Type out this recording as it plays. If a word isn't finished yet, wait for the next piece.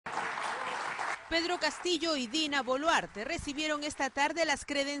Pedro Castillo y Dina Boluarte recibieron esta tarde las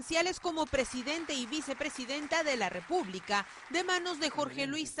credenciales como presidente y vicepresidenta de la República de manos de Jorge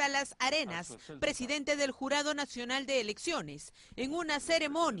Luis Salas Arenas, presidente del Jurado Nacional de Elecciones, en una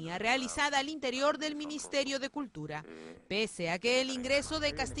ceremonia realizada al interior del Ministerio de Cultura. Pese a que el ingreso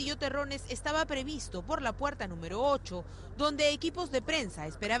de Castillo Terrones estaba previsto por la puerta número 8, donde equipos de prensa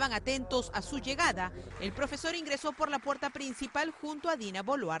esperaban atentos a su llegada, el profesor ingresó por la puerta principal junto a Dina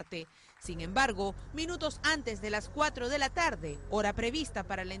Boluarte. Sin embargo, minutos antes de las 4 de la tarde, hora prevista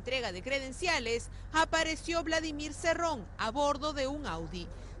para la entrega de credenciales, apareció Vladimir Cerrón a bordo de un Audi.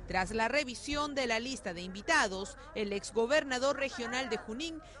 Tras la revisión de la lista de invitados, el exgobernador regional de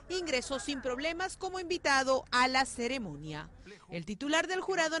Junín ingresó sin problemas como invitado a la ceremonia. El titular del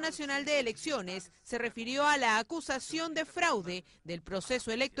Jurado Nacional de Elecciones se refirió a la acusación de fraude del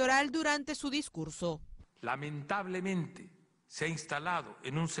proceso electoral durante su discurso. Lamentablemente, se ha instalado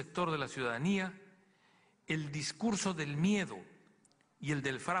en un sector de la ciudadanía el discurso del miedo y el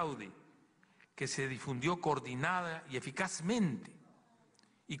del fraude que se difundió coordinada y eficazmente,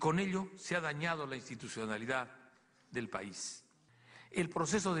 y con ello se ha dañado la institucionalidad del país. El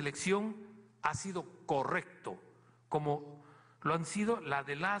proceso de elección ha sido correcto, como lo han sido la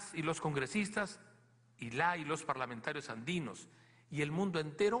de las y los congresistas y los parlamentarios andinos, y el mundo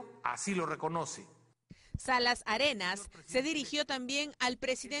entero así lo reconoce. Salas Arenas se dirigió también al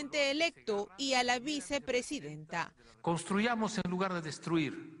presidente electo y a la vicepresidenta. Construyamos en lugar de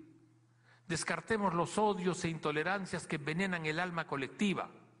destruir. Descartemos los odios e intolerancias que envenenan el alma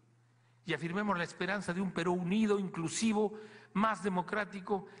colectiva y afirmemos la esperanza de un Perú unido, inclusivo, más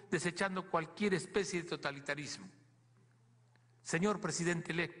democrático, desechando cualquier especie de totalitarismo. Señor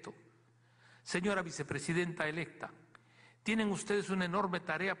presidente electo, señora vicepresidenta electa, tienen ustedes una enorme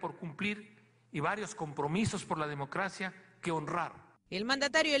tarea por cumplir y varios compromisos por la democracia que honrar. El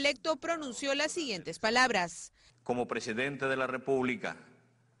mandatario electo pronunció las siguientes palabras. Como presidente de la República,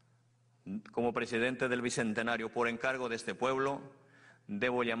 como presidente del Bicentenario, por encargo de este pueblo,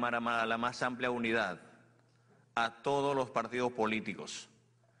 debo llamar a la más amplia unidad a todos los partidos políticos,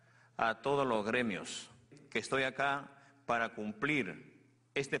 a todos los gremios, que estoy acá para cumplir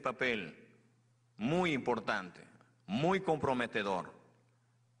este papel muy importante, muy comprometedor,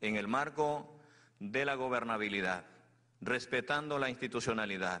 en el marco de la gobernabilidad, respetando la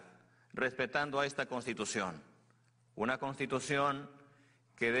institucionalidad, respetando a esta Constitución. Una Constitución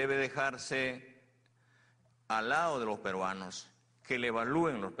que debe dejarse al lado de los peruanos, que le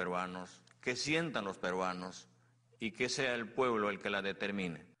evalúen los peruanos, que sientan los peruanos y que sea el pueblo el que la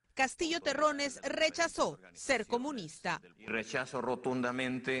determine. Castillo Terrones rechazó ser comunista. Rechazo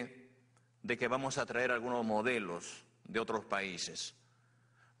rotundamente de que vamos a traer algunos modelos de otros países.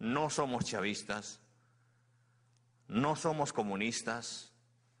 No somos chavistas, no somos comunistas,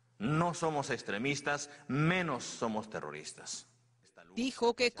 no somos extremistas, menos somos terroristas.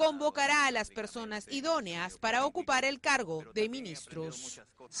 Dijo que convocará a las personas idóneas para ocupar el cargo de ministros.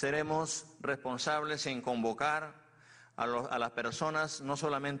 Seremos responsables en convocar a las personas no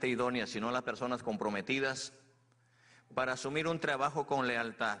solamente idóneas, sino a las personas comprometidas para asumir un trabajo con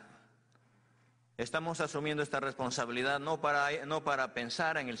lealtad. Estamos asumiendo esta responsabilidad no para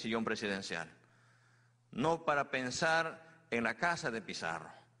pensar en el sillón presidencial, no para pensar en la casa de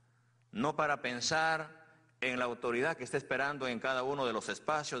Pizarro, no para pensar en la autoridad que está esperando en cada uno de los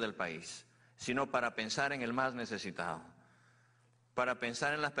espacios del país, sino para pensar en el más necesitado, para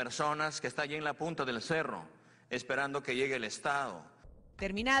pensar en las personas que están allí en la punta del cerro, esperando que llegue el Estado.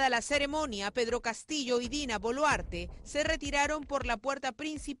 Terminada la ceremonia, Pedro Castillo y Dina Boluarte se retiraron por la puerta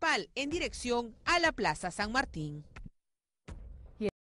principal en dirección a la Plaza San Martín.